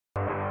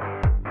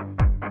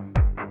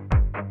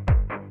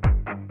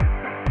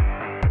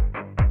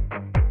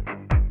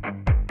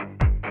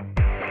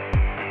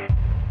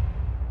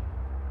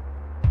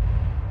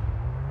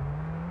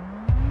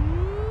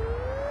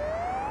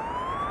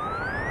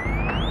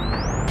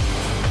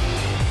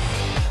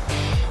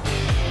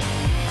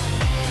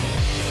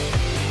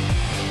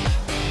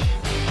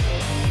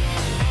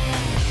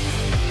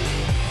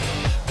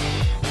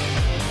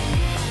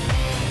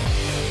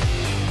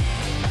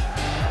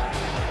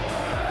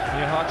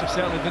Hearts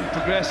have certainly been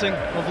progressing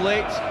of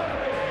late.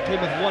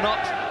 Came with one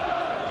up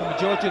for the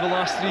majority of the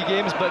last 3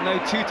 games, but now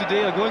 2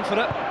 today are going for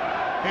it.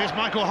 Here's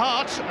Michael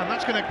Hart, and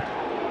that's going to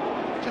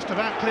just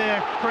about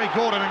clear Craig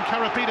Gordon, and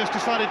Karapidas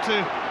decided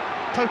to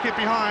poke it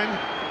behind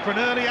for an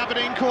early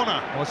Aberdeen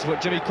corner. That's what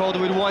Jimmy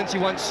Calderwood wants. He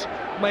wants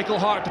Michael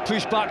Hart to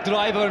push back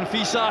Driver and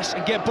Fisas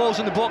and get balls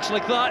in the box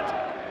like that.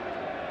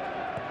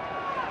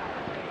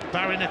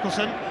 Barry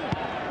Nicholson.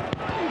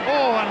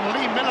 Oh, and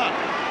Lee Miller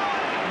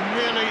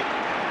nearly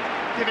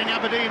giving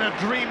Aberdeen a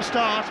dream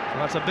start.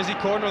 That's a busy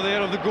corner there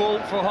of the goal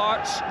for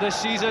Hearts this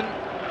season.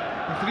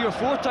 And 3 or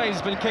 4 times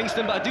it's been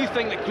Kingston, but I do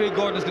think that Craig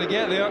Gordon is going to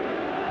get there.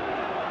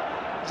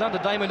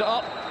 Xander Diamond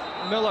up,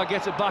 Miller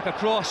gets it back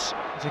across.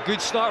 It's a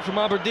good start from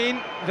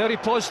Aberdeen, very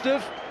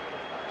positive.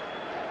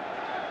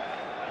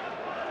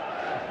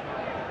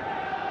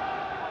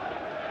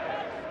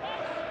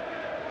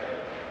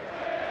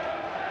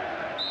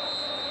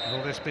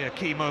 Will this be a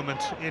key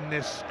moment in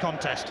this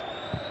contest?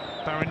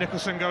 Barry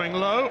Nicholson going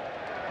low,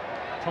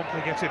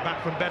 promptly gets it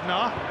back from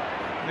Bednar.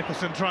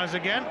 Nicholson tries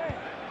again,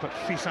 but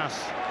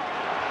Fisas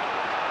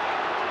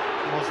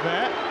was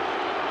there.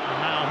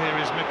 And now here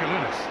is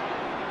Mikalunas.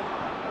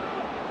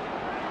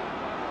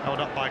 Held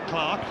up by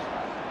Clark.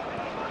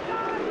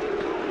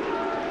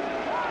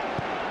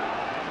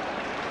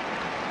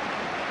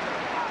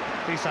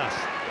 Fisas.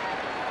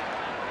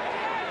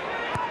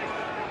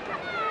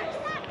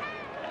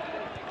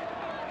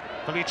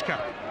 Velicka,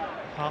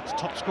 Hearts'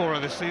 top scorer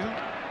this season.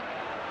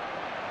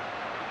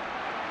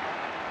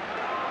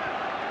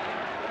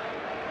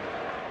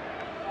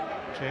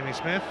 Jamie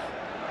Smith.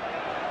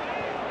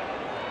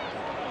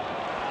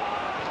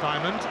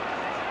 Diamond.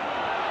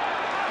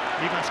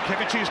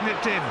 Ivaskevicius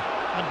nipped in.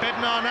 And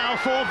Bednar now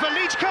for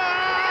Velicka!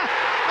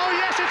 Oh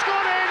yes, it's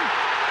gone in!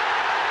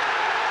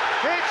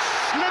 It's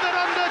slithered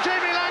under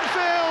Jamie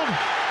Langfield!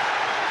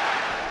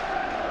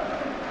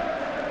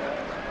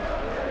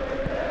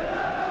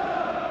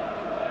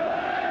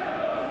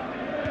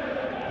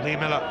 Lee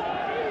Miller.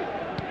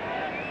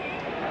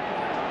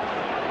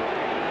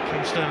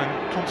 Kingston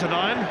and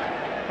Considine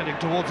heading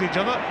towards each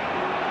other.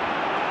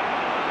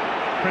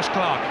 Chris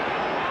Clark.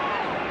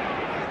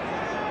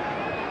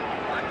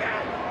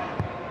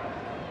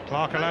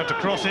 Clark allowed to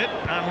cross it,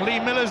 and Lee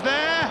Miller's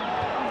there,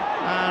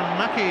 and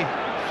Mackie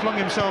flung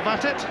himself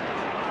at it.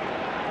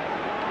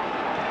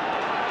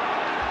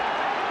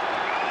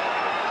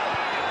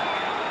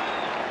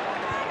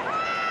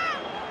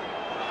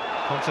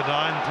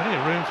 Considine, plenty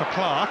of room for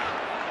Clark.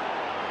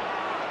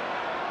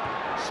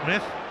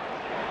 Smith,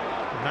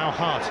 and now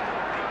Hart.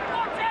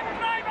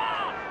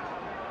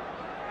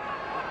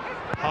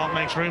 Hart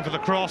makes room for the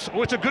cross.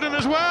 Oh, it's a good one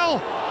as well!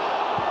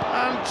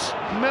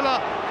 And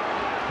Miller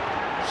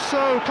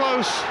so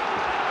close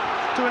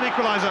to an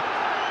equaliser.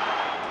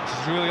 This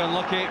is really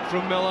unlucky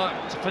from Miller.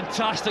 It's a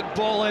fantastic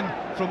ball in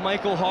from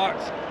Michael Hart.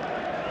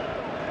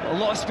 A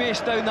lot of space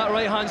down that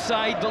right-hand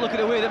side, but look at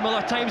the way that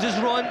Miller times his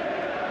run.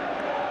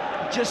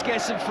 He just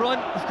gets in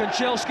front of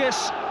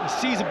Kanchelskis and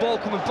sees the ball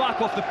coming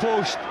back off the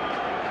post.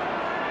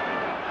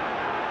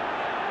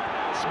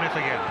 Smith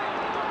again.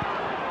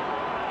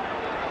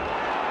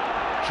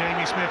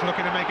 Jamie Smith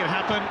looking to make it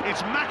happen.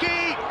 It's Mackie!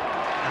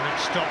 And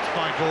it's stopped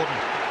by Gordon.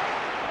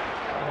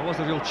 There was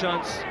a real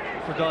chance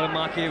for Darren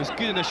Mackey. It was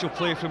good initial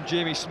play from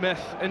Jamie Smith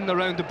in and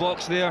around the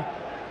box there.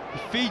 He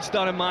feeds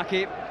Darren Mackey.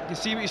 You can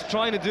see what he's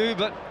trying to do,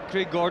 but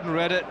Craig Gordon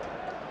read it.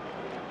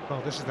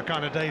 Well, this is the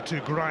kind of day to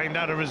grind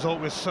out a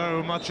result with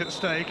so much at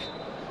stake.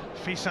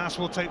 Fisas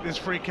will take this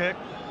free kick.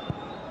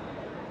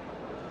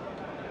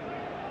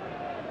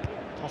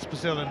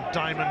 Pospisil and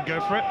Diamond go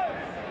for it.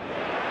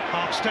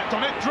 Hart stepped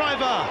on it.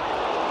 Driver!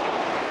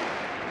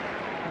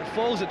 It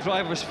falls at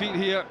Driver's feet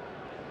here.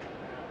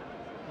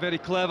 Very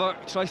clever,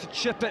 tries to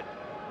chip it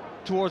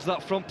towards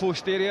that front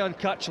post area and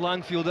catch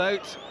Langfield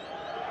out.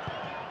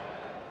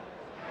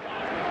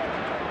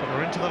 But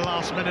we're into the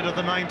last minute of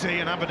the 90,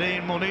 and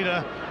Aberdeen will need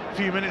a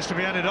few minutes to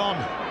be added on.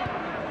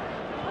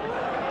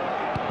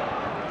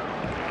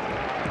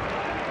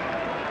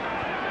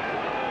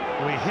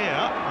 We hear,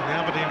 and the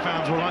Aberdeen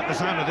fans will like the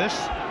sound of this,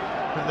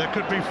 that there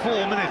could be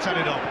 4 minutes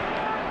added on.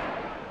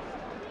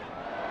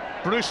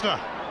 Brewster.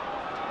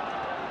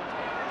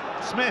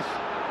 Smith.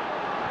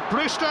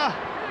 Brewster.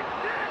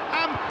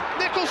 And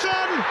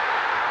Nicholson!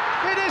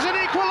 It is an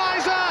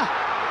equaliser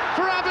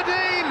for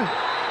Aberdeen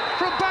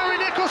from Barry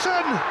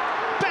Nicholson.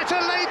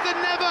 Better late than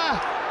never.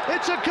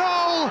 It's a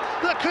goal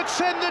that could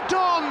send the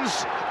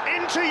Dons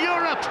into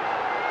Europe.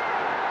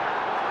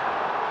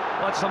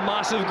 That's a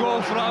massive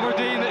goal for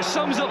Aberdeen. It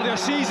sums up their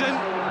season.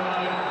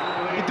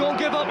 They don't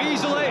give up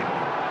easily.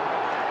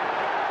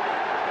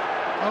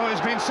 Oh,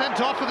 he's been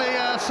sent off for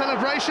the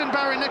celebration.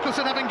 Barry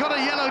Nicholson, having got a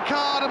yellow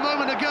card a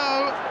moment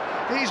ago.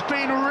 He's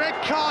been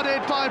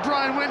red-carded by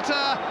Brian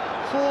Winter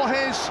for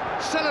his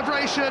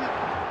celebration.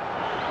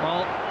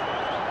 Well,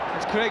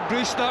 it's Craig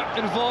Brewster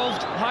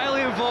involved,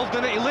 highly involved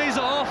in it. He lays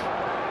it off.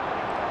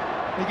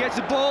 He gets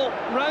the ball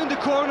round the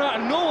corner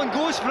and no one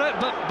goes for it,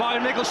 but Barry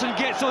Nicholson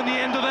gets on the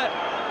end of it.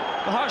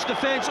 The Hearts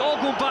defence all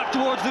go back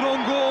towards their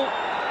own goal.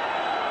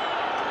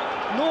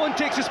 No one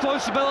takes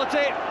responsibility.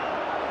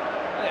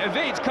 It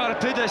evades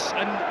Karapidis,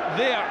 and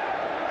there,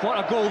 what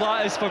a goal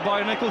that is for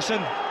Barry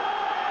Nicholson.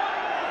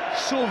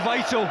 So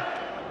vital.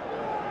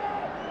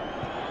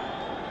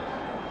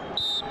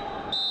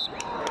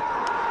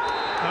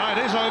 It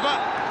is over,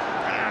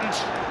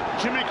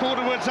 and Jimmy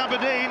Calderwood's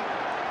Aberdeen,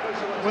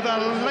 with a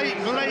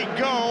late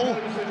goal,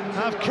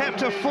 have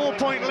kept a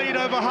 4-point lead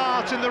over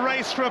Heart in the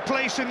race for a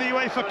place in the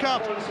UEFA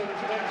Cup.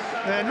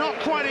 They're not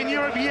quite in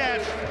Europe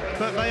yet,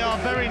 but they are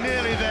very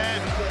nearly there.